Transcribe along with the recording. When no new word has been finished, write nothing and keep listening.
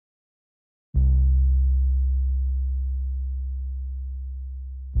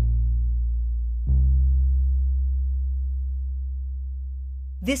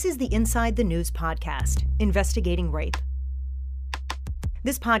This is the Inside the News podcast, investigating rape.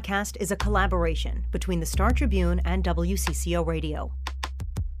 This podcast is a collaboration between the Star Tribune and WCCO Radio.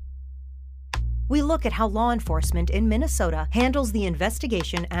 We look at how law enforcement in Minnesota handles the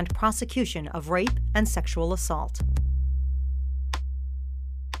investigation and prosecution of rape and sexual assault.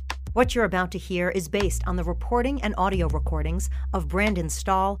 What you're about to hear is based on the reporting and audio recordings of Brandon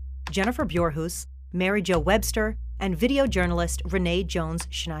Stahl, Jennifer Bjorhus, Mary Jo Webster, and video journalist Renee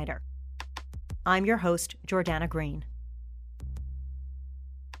Jones-Schneider. I'm your host, Jordana Green.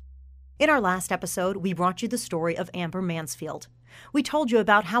 In our last episode, we brought you the story of Amber Mansfield. We told you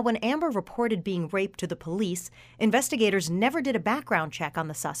about how when Amber reported being raped to the police, investigators never did a background check on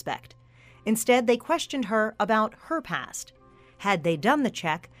the suspect. Instead, they questioned her about her past. Had they done the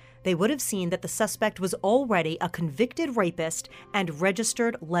check, they would have seen that the suspect was already a convicted rapist and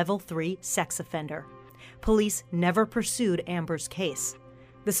registered Level 3 sex offender. Police never pursued Amber's case.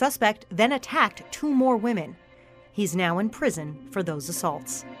 The suspect then attacked 2 more women. He's now in prison for those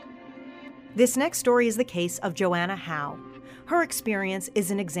assaults. This next story is the case of Joanna Howe. Her experience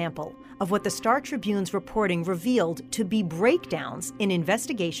is an example of what the Star Tribune's reporting revealed to be breakdowns in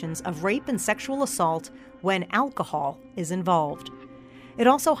investigations of rape and sexual assault when alcohol is involved. It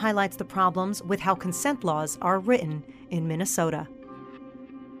also highlights the problems with how consent laws are written in Minnesota.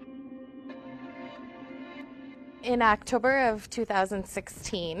 In October of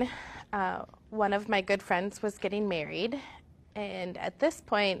 2016, one of my good friends was getting married, and at this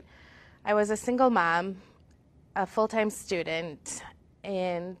point, I was a single mom, a full-time student,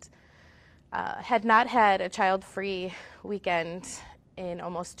 and had not had a child-free weekend in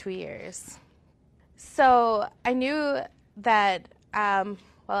almost 2 years. So I knew that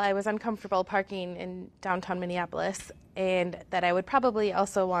I was uncomfortable parking in downtown Minneapolis, and that I would probably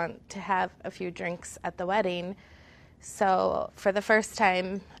also want to have a few drinks at the wedding. So for the first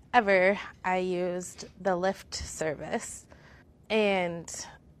time ever, I used the Lyft service and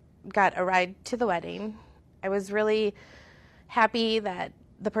got a ride to the wedding. I was really happy that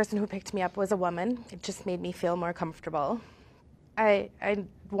the person who picked me up was a woman. It just made me feel more comfortable. I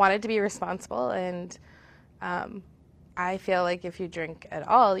wanted to be responsible, and I feel like if you drink at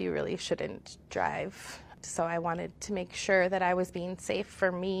all, you really shouldn't drive. So I wanted to make sure that I was being safe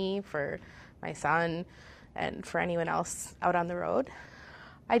for me, for my son, and for anyone else out on the road.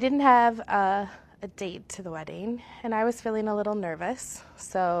 I didn't have a date to the wedding, and I was feeling a little nervous.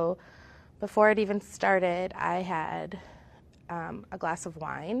 So before it even started, I had a glass of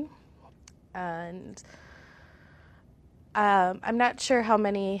wine, and I'm not sure how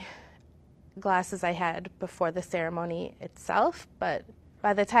many glasses I had before the ceremony itself, but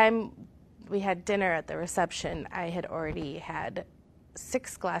by the time we had dinner at the reception, I had already had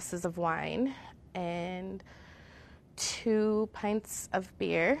 6 glasses of wine and 2 pints of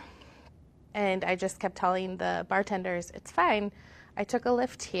beer. And I just kept telling the bartenders, it's fine. I took a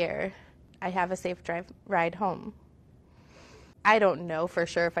Lyft here. I have a safe ride home. I don't know for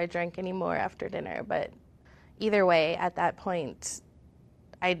sure if I drank any more after dinner, but either way, at that point,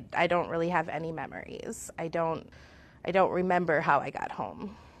 I don't really have any memories. I don't remember how I got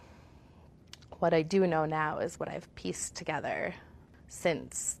home. What I do know now is what I've pieced together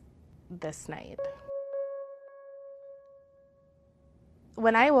since this night.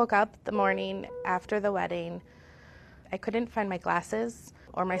 When I woke up the morning after the wedding, I couldn't find my glasses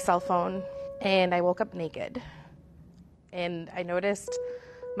or my cell phone, and I woke up naked. And I noticed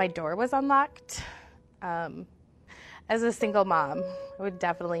my door was unlocked. As a single mom, I would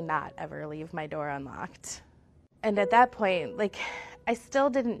definitely not ever leave my door unlocked. And at that point, I still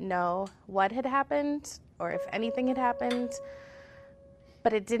didn't know what had happened or if anything had happened,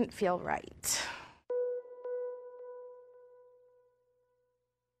 but it didn't feel right.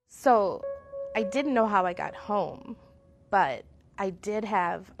 So I didn't know how I got home, but I did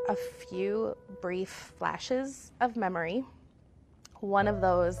have a few brief flashes of memory. One of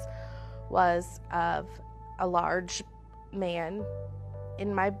those was of a large man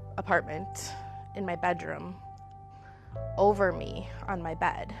in my apartment, in my bedroom, over me on my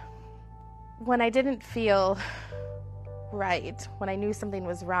bed. When I didn't feel right, when I knew something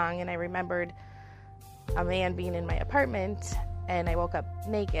was wrong and I remembered a man being in my apartment and I woke up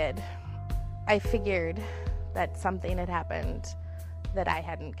naked, I figured that something had happened that I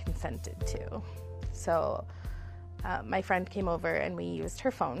hadn't consented to. So my friend came over and we used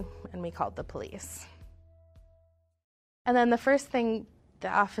her phone and we called the police. And then the first thing the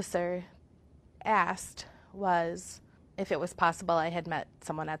officer asked was if it was possible I had met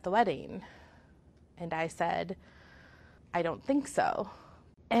someone at the wedding. And I said, I don't think so.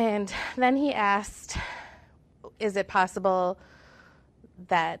 And then he asked, is it possible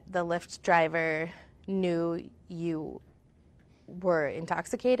that the Lyft driver knew you were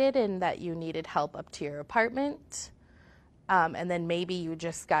intoxicated and that you needed help up to your apartment, and then maybe you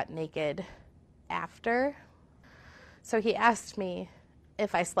just got naked after. So he asked me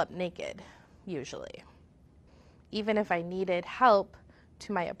if I slept naked, usually. Even if I needed help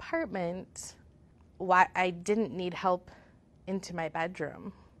to my apartment, why I didn't need help into my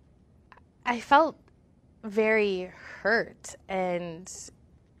bedroom. I felt very hurt and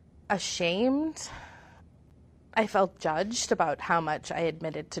ashamed. I felt judged about how much I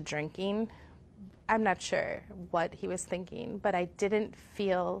admitted to drinking. I'm not sure what he was thinking, but I didn't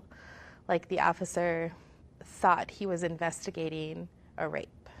feel like the officer thought he was investigating a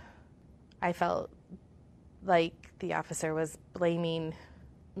rape. I felt like the officer was blaming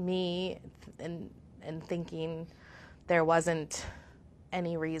me and thinking there wasn't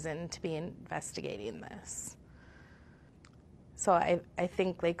any reason to be investigating this. So I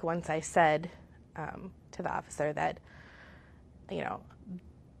think like once I said to the officer that,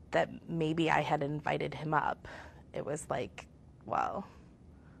 that maybe I had invited him up, it was like, well,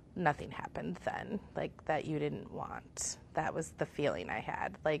 nothing happened then, like that you didn't want. That was the feeling I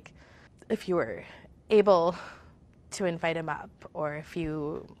had. Like if you were able to invite him up, or if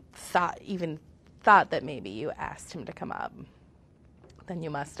you thought that maybe you asked him to come up, then you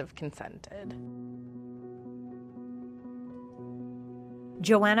must have consented.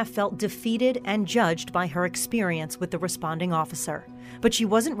 Joanna felt defeated and judged by her experience with the responding officer, but she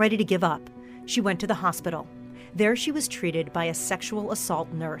wasn't ready to give up. She went to the hospital. There she was treated by a sexual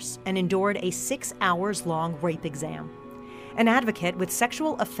assault nurse and endured a 6-hour-long rape exam. An advocate with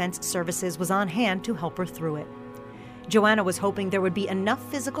sexual offense services was on hand to help her through it. Joanna was hoping there would be enough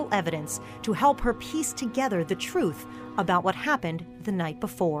physical evidence to help her piece together the truth about what happened the night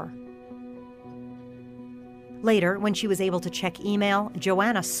before. Later, when she was able to check email,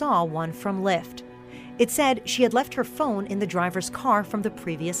 Joanna saw one from Lyft. It said she had left her phone in the driver's car from the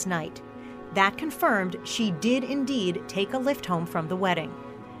previous night. That confirmed she did indeed take a Lyft home from the wedding.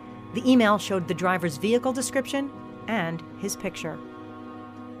 The email showed the driver's vehicle description and his picture.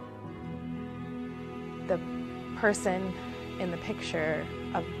 The person in the picture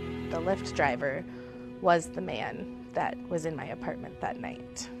of the Lyft driver was the man that was in my apartment that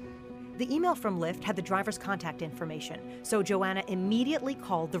night. The email from Lyft had the driver's contact information, so Joanna immediately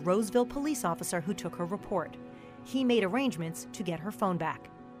called the Roseville police officer who took her report. He made arrangements to get her phone back.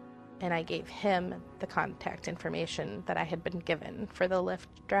 And I gave him the contact information that I had been given for the Lyft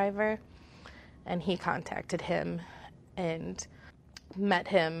driver, and he contacted him and met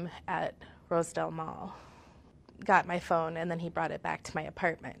him at Rosedale Mall, got my phone, and then he brought it back to my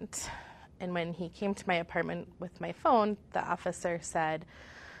apartment. And when he came to my apartment with my phone, the officer said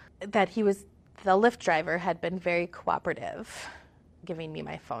that the Lyft driver had been very cooperative, giving me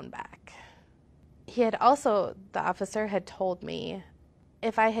my phone back. The officer had told me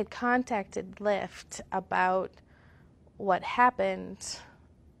if I had contacted Lyft about what happened,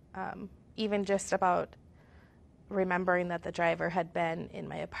 even just about remembering that the driver had been in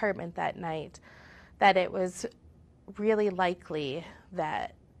my apartment that night, that it was really likely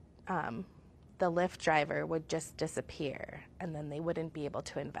that the Lyft driver would just disappear and then they wouldn't be able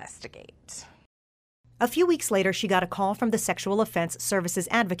to investigate. A few weeks later, she got a call from the Sexual Offense Services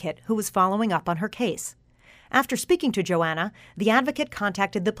advocate who was following up on her case. After speaking to Joanna, the advocate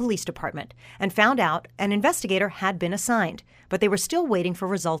contacted the police department and found out an investigator had been assigned, but they were still waiting for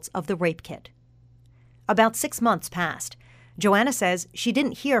results of the rape kit. About 6 months passed. Joanna says she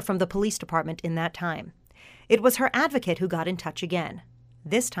didn't hear from the police department in that time. It was her advocate who got in touch again,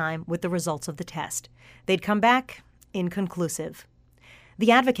 this time with the results of the test. They'd come back inconclusive.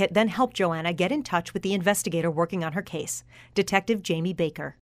 The advocate then helped Joanna get in touch with the investigator working on her case, Detective Jamie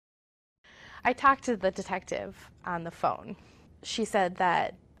Baker. I talked to the detective on the phone. She said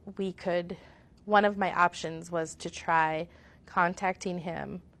that one of my options was to try contacting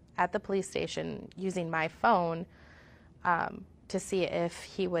him at the police station using my phone to see if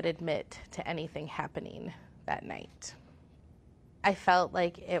he would admit to anything happening that night. I felt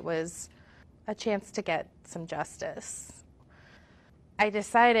like it was a chance to get some justice. I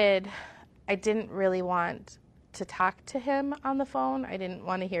decided I didn't really want to talk to him on the phone. I didn't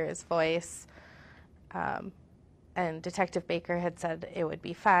want to hear his voice. And Detective Baker had said it would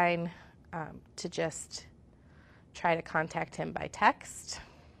be fine to just try to contact him by text.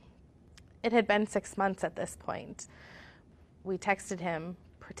 It had been 6 months at this point. We texted him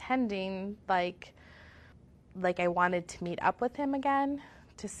pretending like I wanted to meet up with him again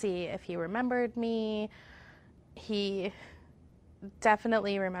to see if he remembered me. He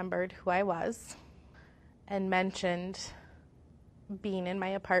definitely remembered who I was and mentioned being in my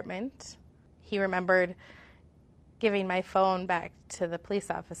apartment. He remembered giving my phone back to the police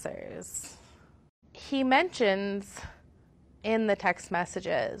officers. He mentions in the text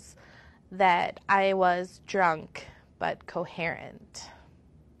messages that I was drunk but coherent.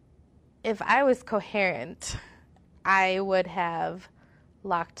 If I was coherent, I would have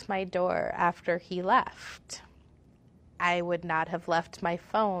locked my door after he left. I would not have left my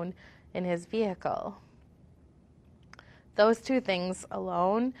phone in his vehicle. Those two things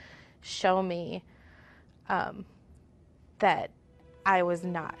alone show me that I was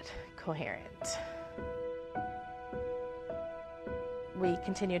not coherent. We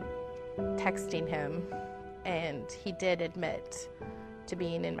continued texting him, and he did admit to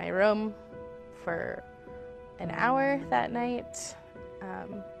being in my room for an hour that night.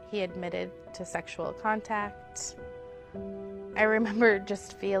 He admitted to sexual contact. I remember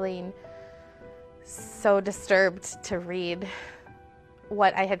just feeling so disturbed to read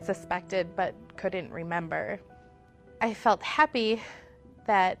what I had suspected but couldn't remember. I felt happy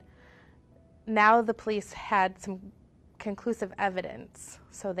that now the police had some conclusive evidence,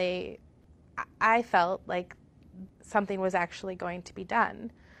 so I felt like something was actually going to be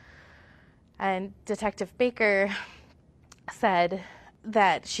done. And Detective Baker said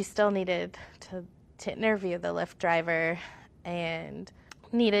that she still needed to interview the Lyft driver and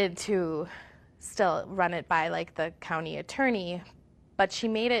needed to still run it by like the county attorney, but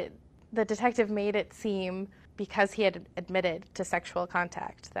the detective made it seem, because he had admitted to sexual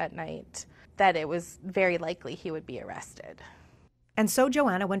contact that night, that it was very likely he would be arrested. And so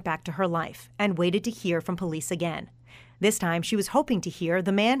Joanna went back to her life and waited to hear from police again. This time she was hoping to hear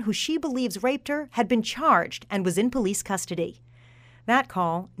the man who she believes raped her had been charged and was in police custody. That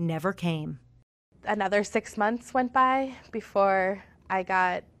call never came. Another 6 months went by before I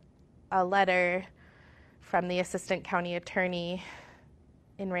got a letter from the assistant county attorney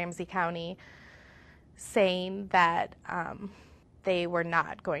in Ramsey County saying that they were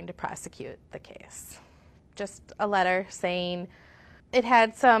not going to prosecute the case. Just a letter saying it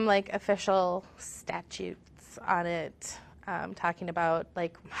had some like official statutes on it, talking about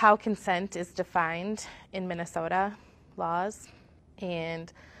like how consent is defined in Minnesota laws,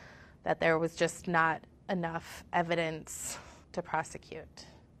 and that there was just not enough evidence to prosecute.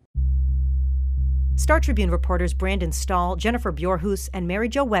 Star Tribune reporters Brandon Stahl, Jennifer Bjorhus, and Mary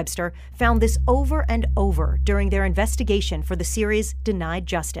Jo Webster found this over and over during their investigation for the series Denied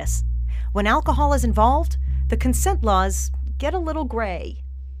Justice. When alcohol is involved, the consent laws get a little gray.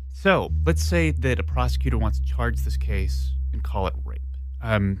 So let's say that a prosecutor wants to charge this case and call it rape.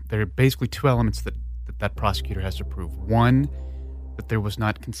 There are basically two elements that prosecutor has to prove. One, that there was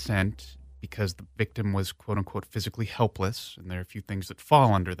not consent because the victim was, quote unquote, physically helpless, and there are a few things that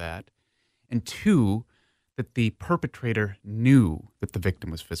fall under that. And two, that the perpetrator knew that the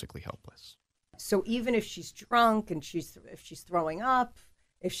victim was physically helpless. So even if she's drunk and if she's throwing up,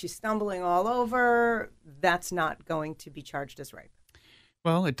 if she's stumbling all over, that's not going to be charged as rape.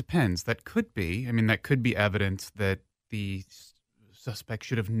 Well, it depends. That could be. That could be evidence that the suspect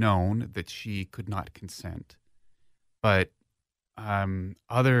should have known that she could not consent. But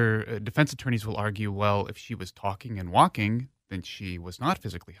other defense attorneys will argue, well, if she was talking and walking, then she was not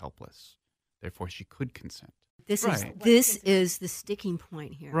physically helpless. Therefore, she could consent. This is the sticking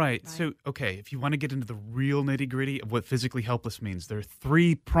point here. Right. So, okay, if you want to get into the real nitty-gritty of what physically helpless means, there are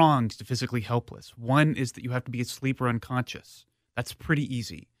three prongs to physically helpless. One is that you have to be asleep or unconscious. That's pretty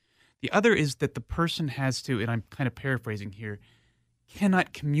easy. The other is that the person has to, and I'm kind of paraphrasing here,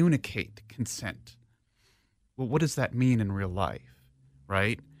 cannot communicate consent. Well, what does that mean in real life,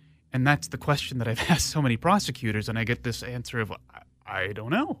 right? And that's the question that I've asked so many prosecutors, and I get this answer of, I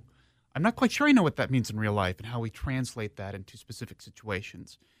don't know. I'm not quite sure I know what that means in real life and how we translate that into specific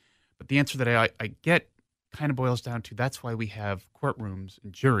situations. But the answer that I get kind of boils down to, that's why we have courtrooms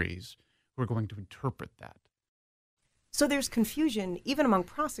and juries who are going to interpret that. So there's confusion even among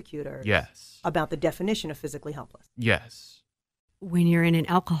prosecutors Yes. about the definition of physically helpless. Yes. When you're in an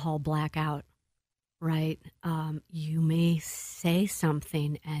alcohol blackout, right, you may say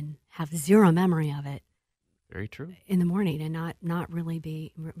something and have zero memory of it. Very true. In the morning and not really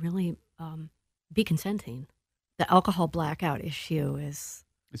be be consenting. The alcohol blackout issue is...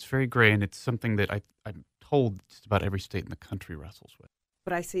 It's very gray, and it's something that I'm told just about every state in the country wrestles with.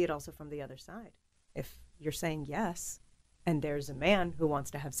 But I see it also from the other side. If you're saying yes, and there's a man who wants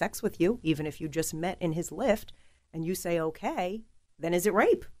to have sex with you, even if you just met in his lift, and you say okay, then is it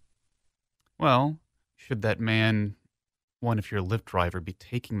rape? Well, should that man, if you're a Lyft driver, be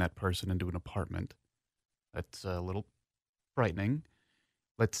taking that person into an apartment? That's a little frightening.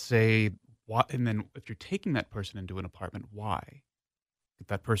 Let's say, and then if you're taking that person into an apartment, why? Did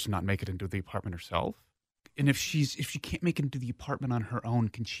that person not make it into the apartment herself? And if she can't make it into the apartment on her own,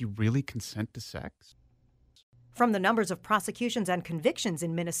 can she really consent to sex? From the numbers of prosecutions and convictions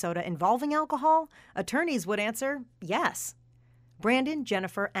in Minnesota involving alcohol, attorneys would answer yes. Brandon,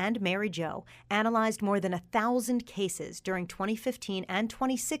 Jennifer, and Mary Jo analyzed more than 1,000 cases during 2015 and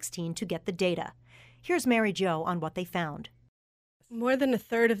 2016 to get the data. Here's Mary Jo on what they found. More than a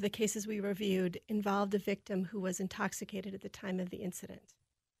third of the cases we reviewed involved a victim who was intoxicated at the time of the incident.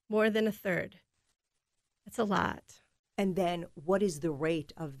 More than a third. That's a lot. And then what is the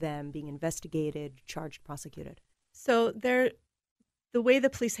rate of them being investigated, charged, prosecuted? So the way the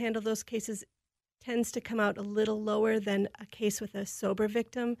police handle those cases tends to come out a little lower than a case with a sober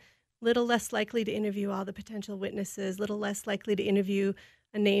victim, little less likely to interview all the potential witnesses, little less likely to interview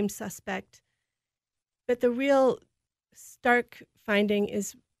a named suspect. But the real stark finding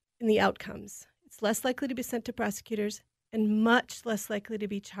is in the outcomes. It's less likely to be sent to prosecutors and much less likely to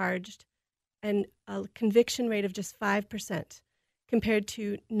be charged, and a conviction rate of just 5% compared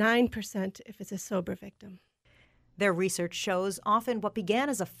to 9% if it's a sober victim. Their research shows often what began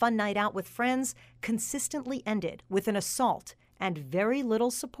as a fun night out with friends consistently ended with an assault and very little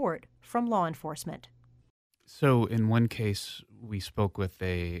support from law enforcement. So in one case, we spoke with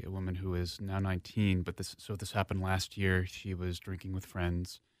a woman who is now 19, but this happened last year. She was drinking with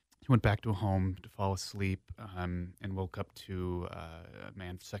friends. She went back to a home to fall asleep and woke up to a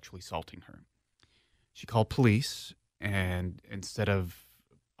man sexually assaulting her. She called police, and instead of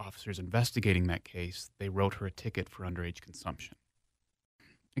officers investigating that case, they wrote her a ticket for underage consumption.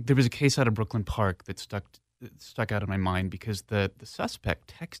 There was a case out of Brooklyn Park that stuck out in my mind because the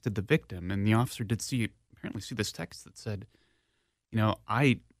suspect texted the victim, and the officer did apparently see this text that said,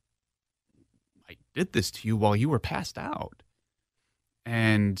 I did this to you while you were passed out.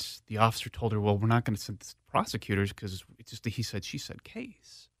 And the officer told her, well, we're not going to send this to prosecutors because it's just a he said, she said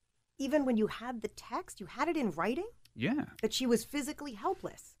case. Even when you had the text, you had it in writing? Yeah. That she was physically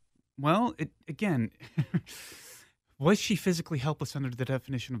helpless. Well, was she physically helpless under the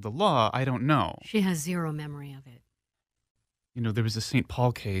definition of the law? I don't know. She has zero memory of it. There was a St.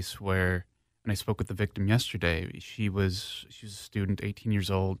 Paul case where, and I spoke with the victim yesterday, she was a student, 18 years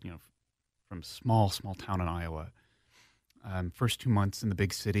old, from a small town in Iowa. First 2 months in the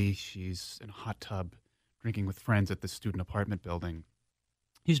big city, she's in a hot tub drinking with friends at the student apartment building.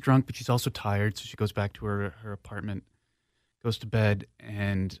 She's drunk, but she's also tired, so she goes back to her apartment, goes to bed,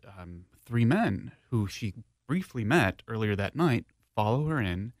 and 3 men who she briefly met earlier that night follow her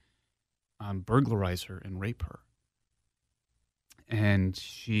in, burglarize her, and rape her. And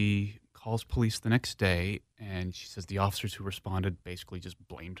she calls police the next day, and she says the officers who responded basically just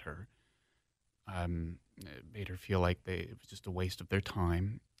blamed her. It made her feel like it was just a waste of their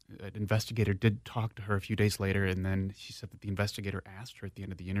time. An investigator did talk to her a few days later, and then she said that the investigator asked her at the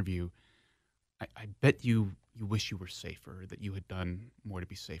end of the interview, I bet you wish you were safer, that you had done more to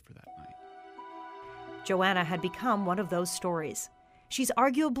be safer that night. Joanna had become one of those stories. She's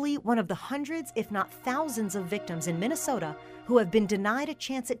arguably one of the hundreds, if not thousands, of victims in Minnesota who have been denied a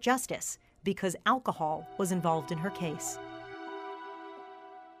chance at justice because alcohol was involved in her case.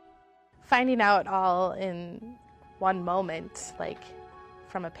 Finding out all in one moment, like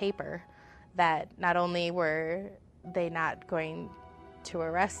from a paper, that not only were they not going to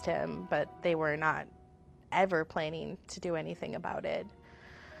arrest him, but they were not ever planning to do anything about it,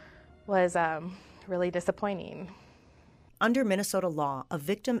 was really disappointing. Under Minnesota law, a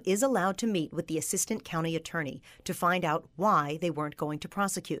victim is allowed to meet with the assistant county attorney to find out why they weren't going to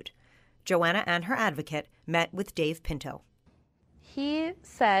prosecute. Joanna and her advocate met with Dave Pinto. He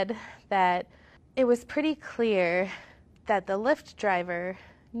said that it was pretty clear that the Lyft driver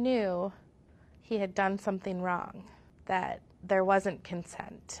knew he had done something wrong, that there wasn't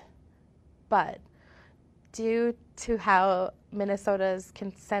consent. But due to how Minnesota's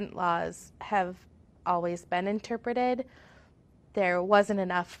consent laws have always been interpreted, there wasn't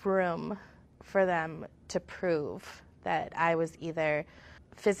enough room for them to prove that I was either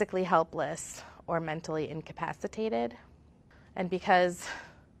physically helpless or mentally incapacitated. And because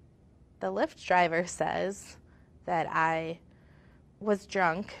the Lyft driver says that I was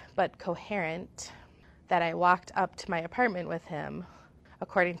drunk but coherent, that I walked up to my apartment with him,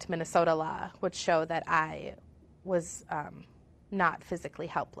 according to Minnesota law, would show that I was not physically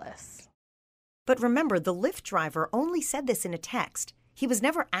helpless. But remember, the Lyft driver only said this in a text. He was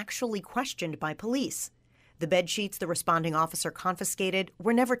never actually questioned by police. The bed sheets the responding officer confiscated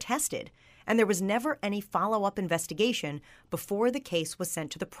were never tested, and there was never any follow-up investigation before the case was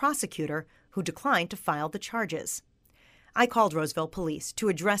sent to the prosecutor, who declined to file the charges. I called Roseville Police to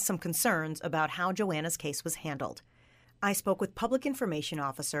address some concerns about how Joanna's case was handled. I spoke with Public Information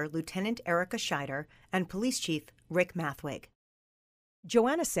Officer Lieutenant Erica Scheider and Police Chief Rick Mathwig.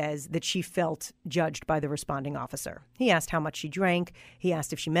 Joanna says that she felt judged by the responding officer. He asked how much she drank. He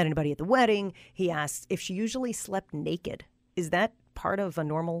asked if she met anybody at the wedding. He asked if she usually slept naked. Is that part of a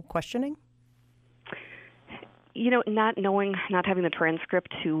normal questioning? Not knowing, not having the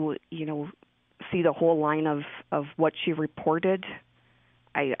transcript to, see the whole line of what she reported,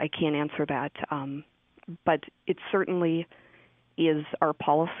 I can't answer that. But it certainly is our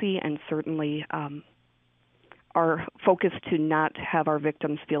policy and certainly our focus to not have our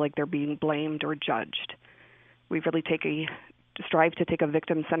victims feel like they're being blamed or judged. We really strive to take a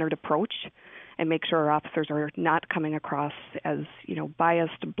victim-centered approach and make sure our officers are not coming across as,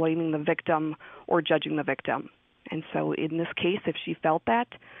 biased, blaming the victim or judging the victim. And so in this case, if she felt that,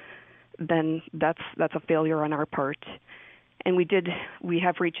 then that's a failure on our part. And we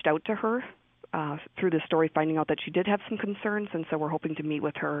have reached out to her through the story, finding out that she did have some concerns, and so we're hoping to meet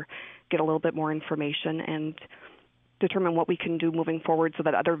with her, get a little bit more information, and determine what we can do moving forward so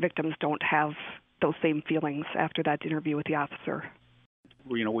that other victims don't have those same feelings after that interview with the officer.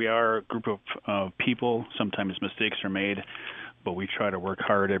 We are a group of people. Sometimes mistakes are made, but we try to work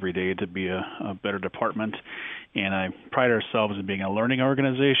hard every day to be a better department. And I pride ourselves in being a learning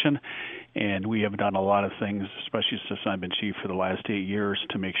organization, and we have done a lot of things, especially since I've been chief for the last 8 years,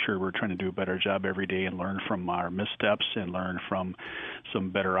 to make sure we're trying to do a better job every day and learn from our missteps and learn from some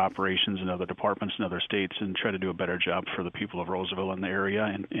better operations in other departments in other states and try to do a better job for the people of Roseville and the area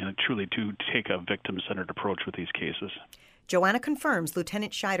and truly to take a victim-centered approach with these cases. Joanna confirms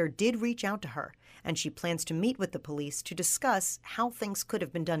Lieutenant Scheider did reach out to her, and she plans to meet with the police to discuss how things could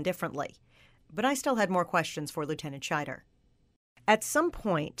have been done differently. But I still had more questions for Lieutenant Scheider. At some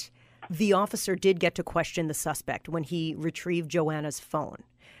point, the officer did get to question the suspect when he retrieved Joanna's phone.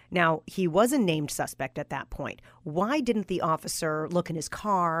 Now, he was a named suspect at that point. Why didn't the officer look in his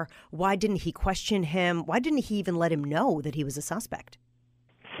car? Why didn't he question him? Why didn't he even let him know that he was a suspect?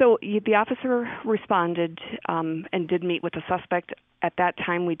 So the officer responded and did meet with the suspect. At that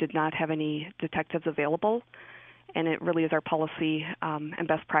time, we did not have any detectives available, and it really is our policy and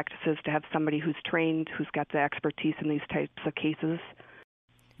best practices to have somebody who's trained, who's got the expertise in these types of cases.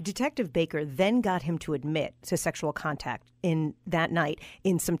 Detective Baker then got him to admit to sexual contact in that night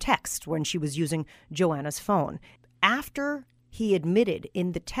in some text when she was using Joanna's phone. After he admitted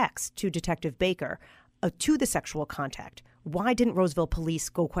in the text to Detective Baker to the sexual contact, why didn't Roseville police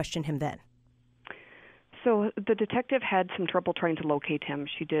go question him then? So the detective had some trouble trying to locate him.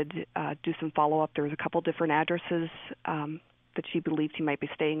 She did do some follow-up. There was a couple different addresses that she believed he might be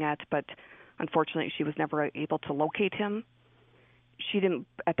staying at, but unfortunately she was never able to locate him.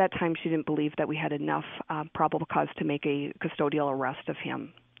 At that time, she didn't believe that we had enough probable cause to make a custodial arrest of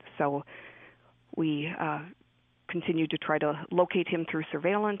him. So we continued to try to locate him through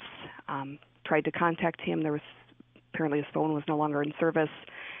surveillance, tried to contact him. Apparently his phone was no longer in service.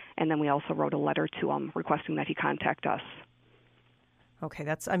 And then we also wrote a letter to him requesting that he contact us. Okay,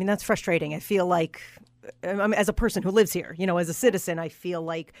 that's frustrating. I feel like, as a person who lives here, as a citizen, I feel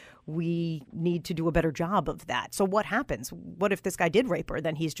like we need to do a better job of that. So what happens? What if this guy did rape her?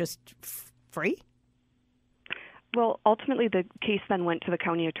 Then he's just free? Well, ultimately the case then went to the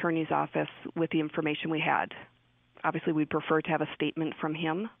county attorney's office with the information we had. Obviously, we'd prefer to have a statement from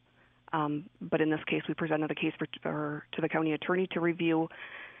him. But in this case, we presented the case to the county attorney to review,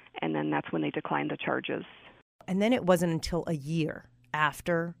 and then that's when they declined the charges. And then it wasn't until a year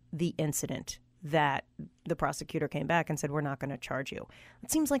after the incident that the prosecutor came back and said, we're not going to charge you.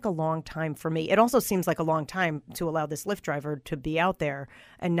 It seems like a long time for me. It also seems like a long time to allow this Lyft driver to be out there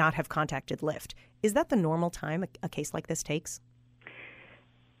and not have contacted Lyft. Is that the normal time a case like this takes?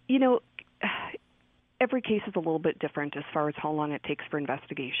 Every case is a little bit different as far as how long it takes for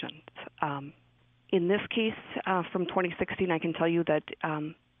investigations. In this case, from 2016, I can tell you that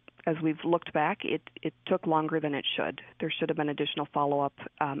as we've looked back, it took longer than it should. There should have been additional follow-up,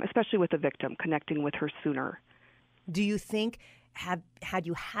 especially with the victim, connecting with her sooner. Do you think, had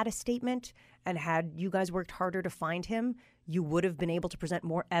you had a statement and had you guys worked harder to find him, you would have been able to present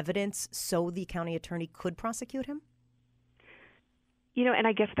more evidence so the county attorney could prosecute him? And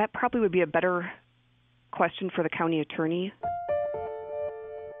I guess that probably would be a better question for the county attorney.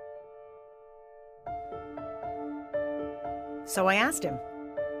 So I asked him.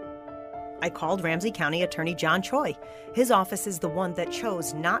 I called Ramsey County Attorney John Choi. His office is the one that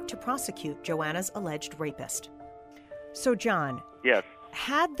chose not to prosecute Joanna's alleged rapist. So, John. Yes.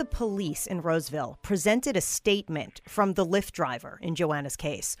 Had the police in Roseville presented a statement from the Lyft driver in Joanna's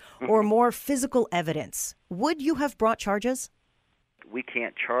case, or more physical evidence, would you have brought charges? We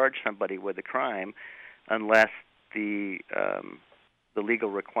can't charge somebody with a crime unless the legal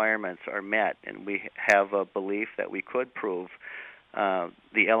requirements are met, and we have a belief that we could prove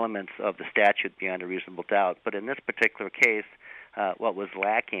the elements of the statute beyond a reasonable doubt. But in this particular case, what was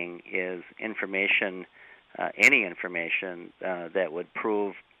lacking is information, any information that would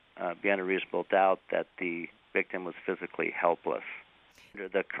prove beyond a reasonable doubt that the victim was physically helpless under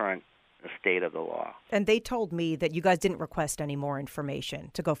the current state of the law. And they told me that you guys didn't request any more information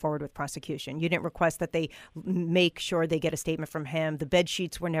to go forward with prosecution. You didn't request that they make sure they get a statement from him. The bed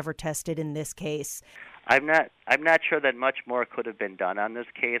sheets were never tested in this case. I'm not sure that much more could have been done on this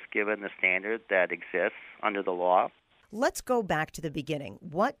case given the standard that exists under the law. Let's go back to the beginning.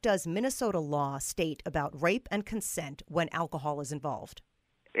 What does Minnesota law state about rape and consent when alcohol is involved?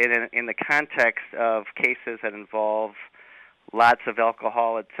 In the context of cases that involve lots of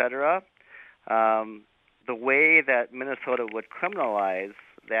alcohol, etc., the way that Minnesota would criminalize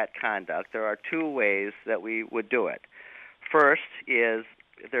that conduct, there are two ways that we would do it. First is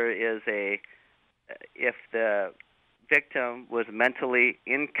if the victim was mentally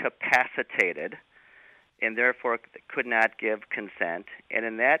incapacitated and therefore could not give consent, and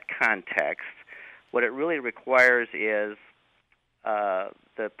in that context, what it really requires is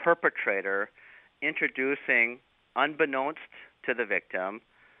the perpetrator introducing, unbeknownst to the victim,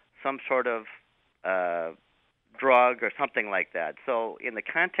 some sort of drug or something like that. So in the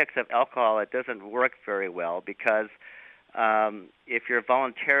context of alcohol, it doesn't work very well because if you're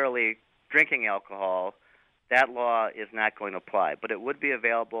voluntarily drinking alcohol, that law is not going to apply. But it would be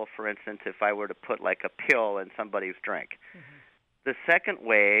available, for instance, if I were to put like a pill in somebody's drink. Mm-hmm. The second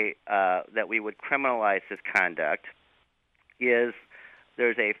way that we would criminalize this conduct is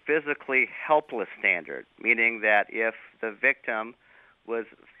there's a physically helpless standard, meaning that if the victim was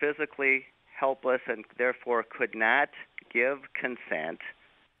physically helpless and therefore could not give consent,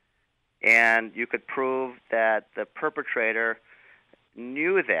 and you could prove that the perpetrator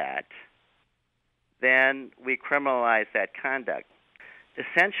knew that, then we criminalize that conduct.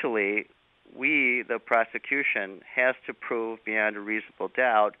 Essentially, we, the prosecution, has to prove beyond a reasonable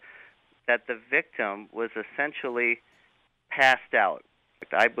doubt that the victim was essentially passed out.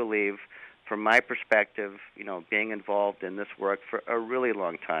 I believe, from my perspective, being involved in this work for a really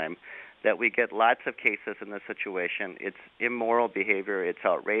long time, that we get lots of cases in this situation. It's immoral behavior, it's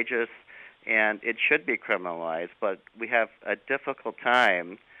outrageous, and it should be criminalized, but we have a difficult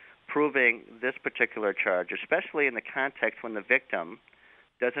time proving this particular charge, especially in the context when the victim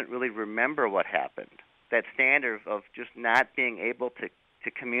doesn't really remember what happened. That standard of just not being able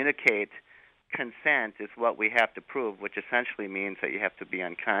to communicate consent is what we have to prove, which essentially means that you have to be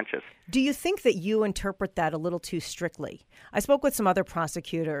unconscious. Do you think that you interpret that a little too strictly? I spoke with some other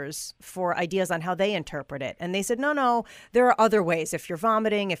prosecutors for ideas on how they interpret it, and they said, no, there are other ways. If you're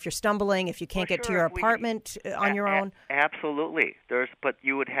vomiting, if you're stumbling, if you can't get to your apartment on your own. Absolutely. But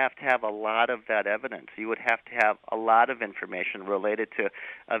you would have to have a lot of that evidence. You would have to have a lot of information related to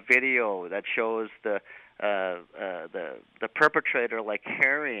a video that shows the perpetrator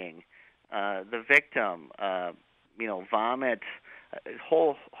carrying the victim, vomit, a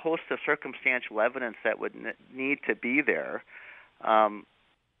whole host of circumstantial evidence that would need to be there.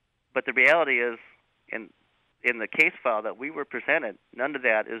 But the reality is, in the case file that we were presented, none of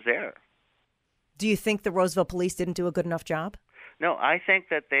that is there. Do you think the Roseville police didn't do a good enough job? No, I think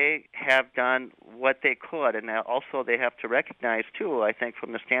that they have done what they could, and also they have to recognize, too, I think,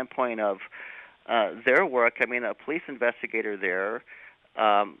 from the standpoint of their work. I mean, a police investigator there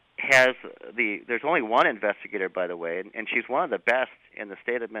there's only one investigator, by the way, and she's one of the best in the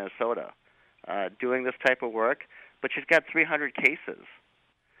state of Minnesota doing this type of work, but she's got 300 cases.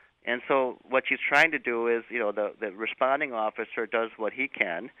 And so what she's trying to do is, the responding officer does what he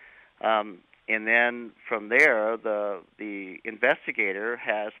can, and then from there, the investigator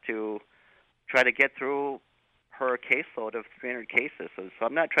has to try to get through her caseload of 300 cases. So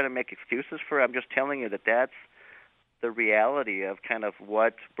I'm not trying to make excuses for her. I'm just telling you that that's the reality of kind of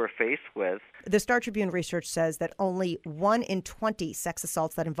what we're faced with. The Star Tribune research says that only 1 in 20 sex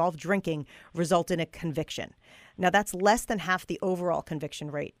assaults that involve drinking result in a conviction. Now, that's less than half the overall conviction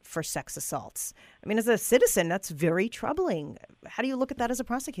rate for sex assaults. I mean, as a citizen, that's very troubling. How do you look at that as a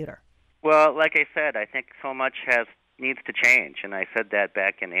prosecutor? Well, like I said, I think so much needs to change, and I said that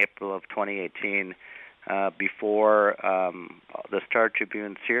back in April of 2018 before the Star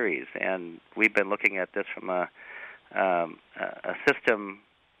Tribune series, and we've been looking at this from a system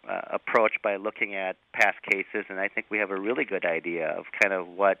approach by looking at past cases, and I think we have a really good idea of kind of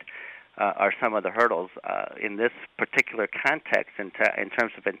what are some of the hurdles in this particular context in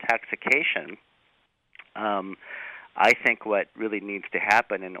terms of intoxication. I think what really needs to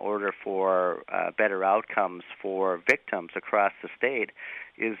happen in order for better outcomes for victims across the state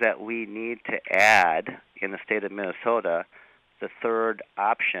is that we need to add, in the state of Minnesota, the third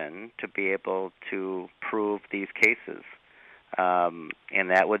option to be able to prove these cases. And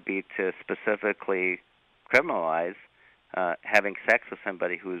that would be to specifically criminalize having sex with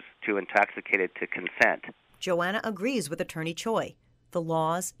somebody who's too intoxicated to consent. Joanna agrees with Attorney Choi. The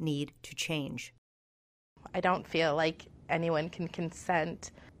laws need to change. I don't feel like anyone can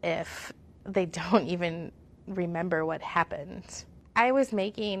consent if they don't even remember what happened. I was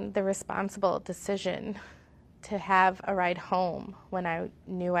making the responsible decision to have a ride home when I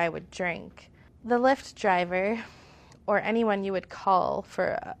knew I would drink. The Lyft driver, or anyone you would call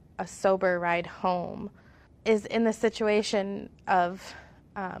for a sober ride home, is in the situation of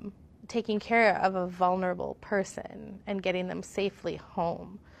taking care of a vulnerable person and getting them safely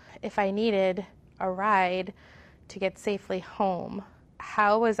home. If I needed a ride to get safely home,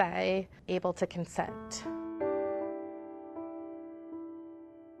 how was I able to consent?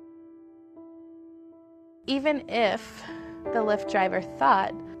 Even if the Lyft driver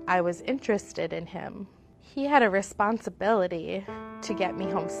thought I was interested in him, he had a responsibility to get me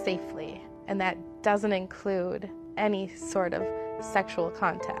home safely, and that doesn't include any sort of sexual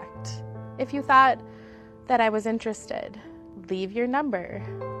contact. If you thought that I was interested, leave your number.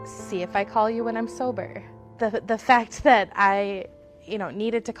 See if I call you when I'm sober. The fact that I,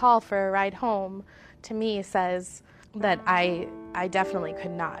 needed to call for a ride home, to me says that I definitely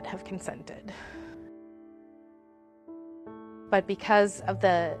could not have consented. But because of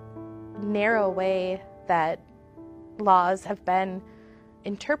the narrow way that laws have been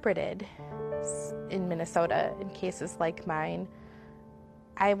interpreted in Minnesota in cases like mine,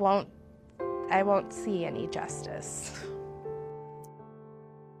 I won't see any justice.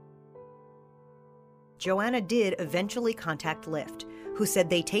 Joanna did eventually contact Lyft, who said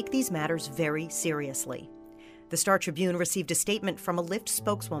they take these matters very seriously. The Star Tribune received a statement from a Lyft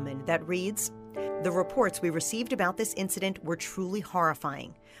spokeswoman that reads, "The reports we received about this incident were truly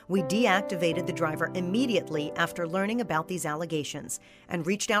horrifying. We deactivated the driver immediately after learning about these allegations and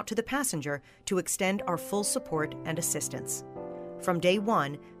reached out to the passenger to extend our full support and assistance. From day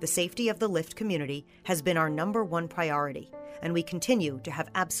one, the safety of the Lyft community has been our number one priority, and we continue to have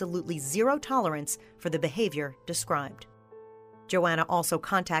absolutely zero tolerance for the behavior described." Joanna also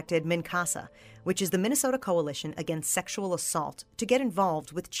contacted MNCASA, which is the Minnesota Coalition Against Sexual Assault, to get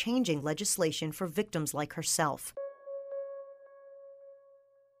involved with changing legislation for victims like herself.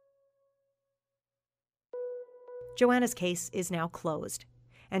 Joanna's case is now closed,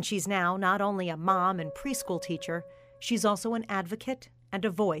 and she's now not only a mom and preschool teacher, she's also an advocate and a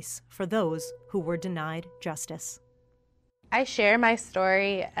voice for those who were denied justice. I share my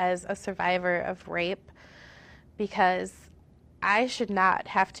story as a survivor of rape because I should not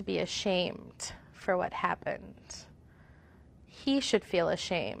have to be ashamed for what happened. He should feel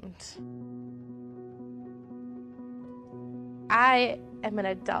ashamed. I am an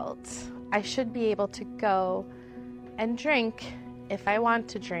adult. I should be able to go and drink if I want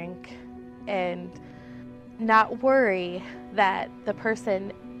to drink and not worry that the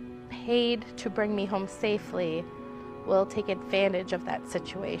person paid to bring me home safely will take advantage of that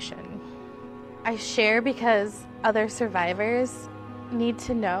situation. I share because other survivors need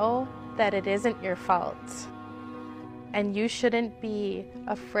to know that it isn't your fault, and you shouldn't be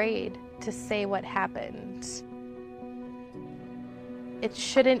afraid to say what happened. It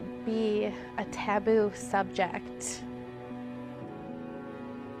shouldn't be a taboo subject.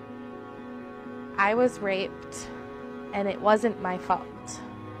 I was raped, and it wasn't my fault.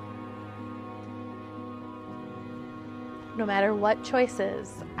 No matter what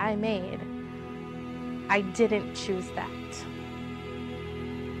choices I made, I didn't choose that.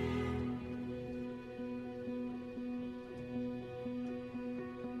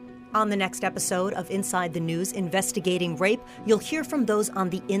 On the next episode of Inside the News Investigating Rape, you'll hear from those on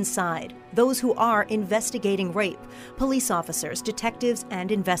the inside, those who are investigating rape, police officers, detectives, and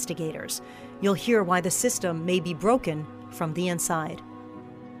investigators. You'll hear why the system may be broken from the inside.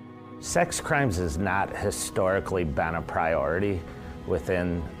 Sex crimes has not historically been a priority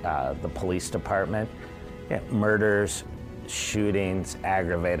within the police department. Murders, shootings,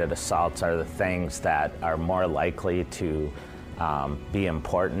 aggravated assaults are the things that are more likely to be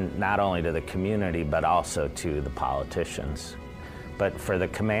important not only to the community but also to the politicians. But for the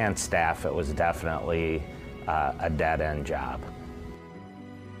command staff, it was definitely a dead-end job.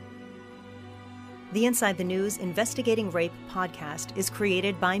 The Inside the News Investigating Rape podcast is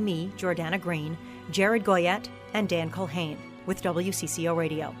created by me, Jordana Green, Jared Goyette, and Dan Culhane with WCCO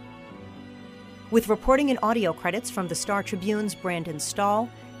Radio. with reporting and audio credits from the Star Tribune's Brandon Stahl,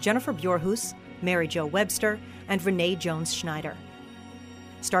 Jennifer Bjorhus, Mary Jo Webster, and Renee Jones-Schneider.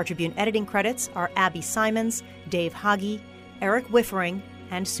 Star Tribune editing credits are Abby Simons, Dave Hagi, Eric Wiffering,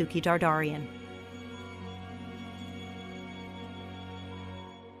 and Suki Dardarian.